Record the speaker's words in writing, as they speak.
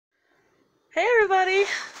Hey everybody!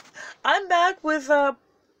 I'm back with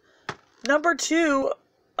number 2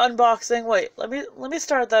 unboxing. Wait, let me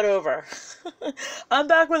start that over. I'm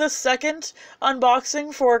back with a second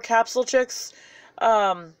unboxing for Capsule Chix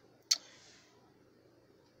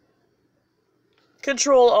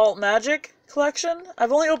Ctrl-Alt-Magic collection.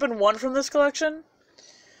 I've only opened one from this collection,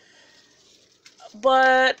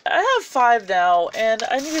 but I have 5 now, and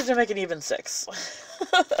I needed to make an even 6.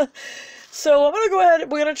 So I'm going to go ahead,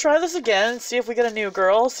 we're going to try this again, see if we get a new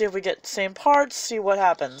girl, see if we get same parts, see what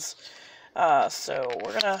happens. So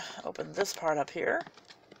we're going to open this part up here.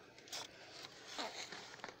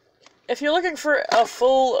 If you're looking for a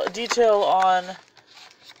full detail on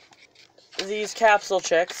these Capsule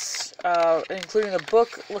Chix, including the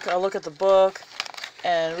book, a look at the book,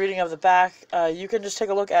 and reading of the back, you can just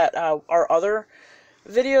take a look at our other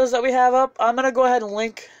videos that we have up. I'm going to go ahead and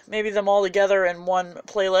link maybe them all together in one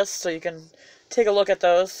playlist so you can take a look at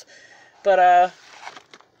those. But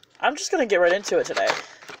I'm just going to get right into it today.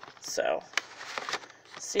 So,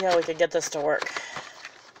 see how we can get this to work.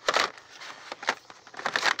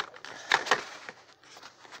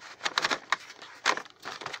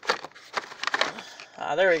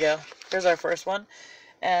 There we go. Here's our first one.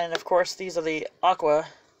 And of course these are the aqua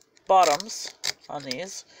bottoms on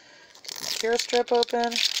these. Cure strip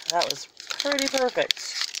open. That was pretty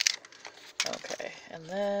perfect. Okay, and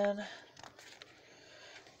then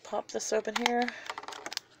pop this open here. And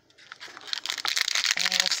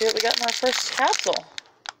let's see what we got in our first capsule.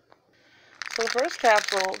 So the first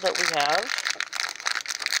capsule that we have,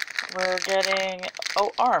 we're getting,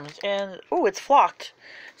 arms. And, it's flocked.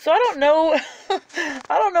 So I don't know, I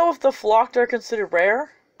don't know if the flocked are considered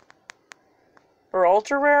rare or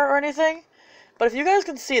ultra rare or anything. But if you guys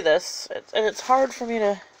can see this, and it's hard for me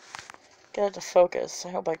to get it to focus. I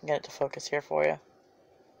hope I can get it to focus here for you.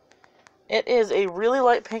 It is a really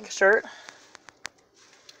light pink shirt.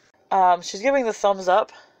 She's giving the thumbs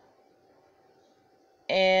up.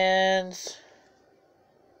 And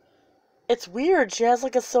it's weird. She has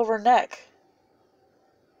like a silver neck.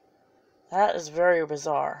 That is very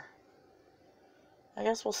bizarre. I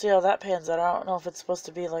guess we'll see how that pans out. I don't know if it's supposed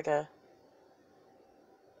to be like a...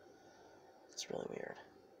 It's really weird.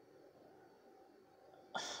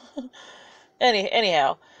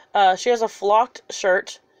 Anyhow, she has a flocked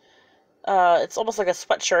shirt. It's almost like a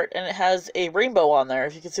sweatshirt, and it has a rainbow on there.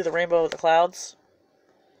 If you can see the rainbow with the clouds.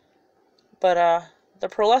 But the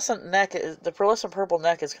pearlescent purple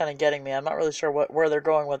neck is kind of getting me. I'm not really sure where they're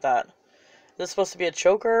going with that. Is this supposed to be a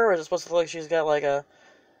choker, or is it supposed to look like she's got like I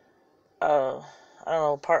don't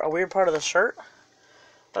know, a weird part of the shirt?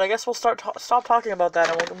 But I guess we'll stop talking about that,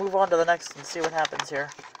 and we'll move on to the next and see what happens here.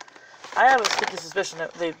 I have a sticky suspicion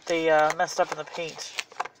that they messed up in the paint.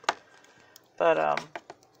 But,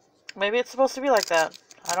 maybe it's supposed to be like that.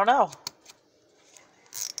 I don't know.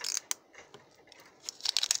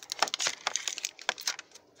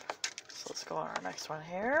 So let's go on our next one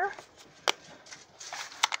here.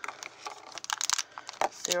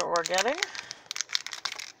 See what we're getting.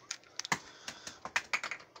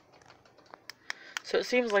 So it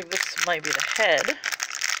seems like this might be the head.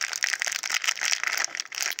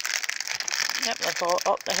 Yep, that's all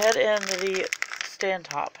up the head and the stand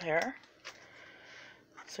top here.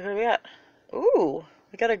 So who do we got? Ooh,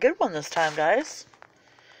 we got a good one this time, guys.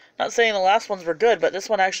 Not saying the last ones were good, but this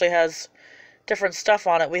one actually has different stuff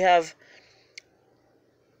on it. We have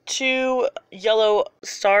 2 yellow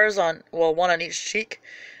stars on, well, one on each cheek.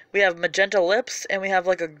 We have magenta lips, and we have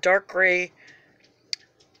like a dark gray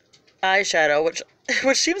eyeshadow,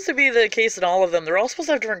 which seems to be the case in all of them. They're all supposed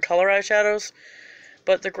to have different color eyeshadows,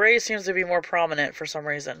 but the gray seems to be more prominent for some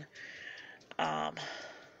reason.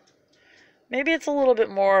 Maybe it's a little bit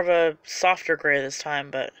more of a softer gray this time,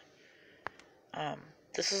 but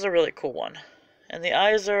this is a really cool one. And the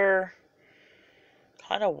eyes are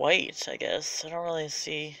kind of white, I guess. I don't really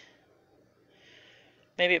see...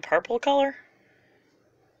 Maybe a purple color?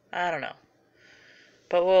 I don't know.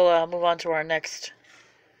 But we'll move on to our next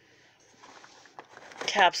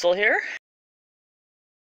capsule here.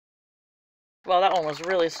 Well, that one was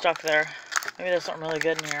really stuck there. Maybe there's something really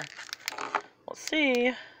good in here. Let's see.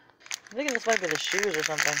 I'm thinking this might be the shoes or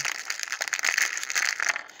something.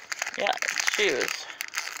 Yeah, shoes.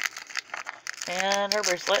 And her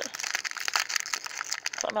bracelet.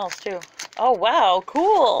 Something else too. Oh wow,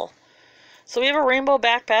 cool! So we have a rainbow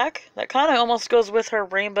backpack. That kind of almost goes with her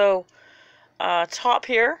rainbow top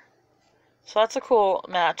here. So that's a cool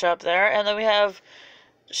matchup there. And then we have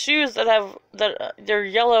shoes they're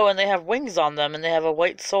yellow and they have wings on them and they have a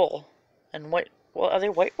white sole. And white, well, are they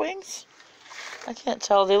white wings? I can't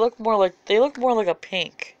tell. They look more like a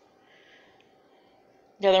pink.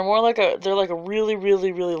 Yeah, they're like a really,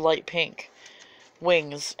 really, really light pink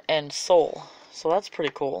wings and sole. So that's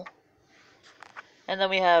pretty cool. And then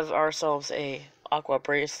we have ourselves a aqua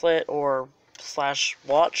bracelet or slash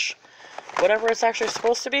watch, whatever it's actually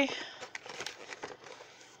supposed to be.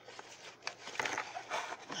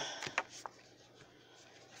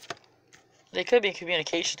 They could be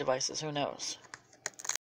communication devices, who knows.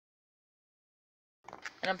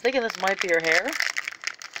 And I'm thinking this might be her hair.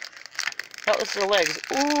 No, this is her legs.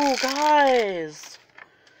 Ooh, guys!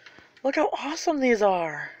 Look how awesome these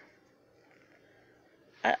are!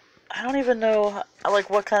 I don't even know, like,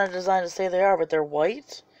 what kind of design to say they are, but they're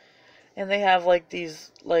white. And they have, like,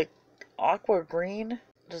 these, like, aqua green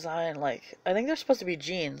design, like, I think they're supposed to be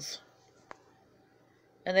jeans.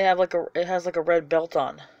 And they have, like, it has, like, a red belt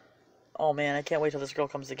on. Oh, man, I can't wait till this girl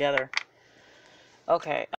comes together.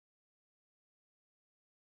 Okay.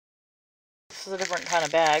 This is a different kind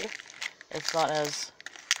of bag. It's not as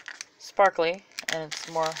sparkly, and it's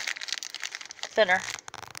more thinner.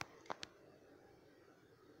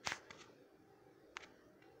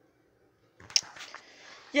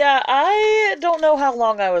 Yeah, I don't know how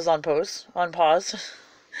long I was on pause,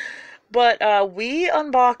 but we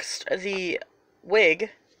unboxed the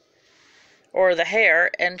wig, or the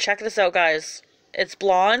hair, and check this out, guys. It's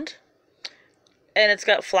blonde, and it's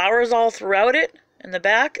got flowers all throughout it in the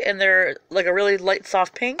back, and they're like a really light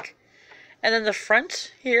soft pink. And then the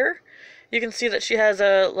front here, you can see that she has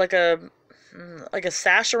like a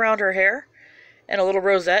sash around her hair, and a little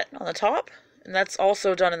rosette on the top, and that's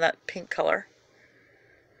also done in that pink color.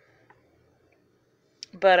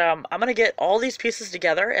 But I'm going to get all these pieces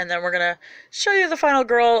together, and then we're going to show you the final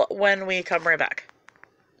girl when we come right back.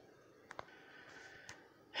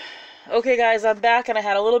 Okay, guys, I'm back, and I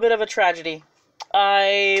had a little bit of a tragedy.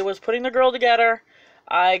 I was putting the girl together.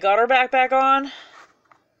 I got her backpack on,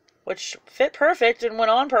 which fit perfect and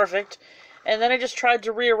went on perfect. And then I just tried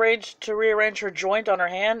to rearrange her joint on her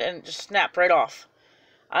hand, and it just snapped right off.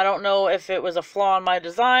 I don't know if it was a flaw in my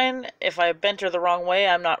design, if I bent her the wrong way,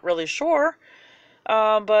 I'm not really sure.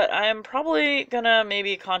 But I'm probably gonna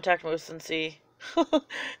maybe contact Moose and see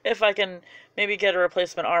if I can maybe get a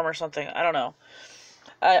replacement arm or something. I don't know.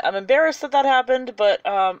 I'm embarrassed that happened, but,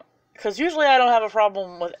 because usually I don't have a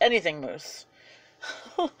problem with anything Moose.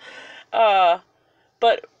 But,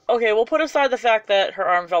 okay, we'll put aside the fact that her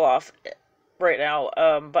arm fell off right now,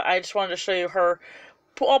 but I just wanted to show you her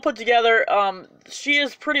all put together. She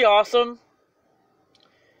is pretty awesome.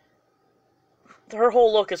 Her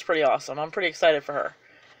whole look is pretty awesome. I'm pretty excited for her.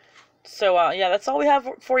 So, yeah, that's all we have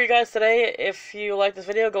for you guys today. If you like this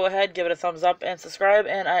video, go ahead, give it a thumbs up, and subscribe,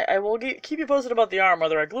 and I will keep you posted about the arm,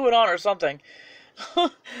 whether I glue it on or something.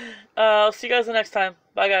 I'll see you guys the next time.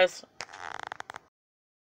 Bye, guys.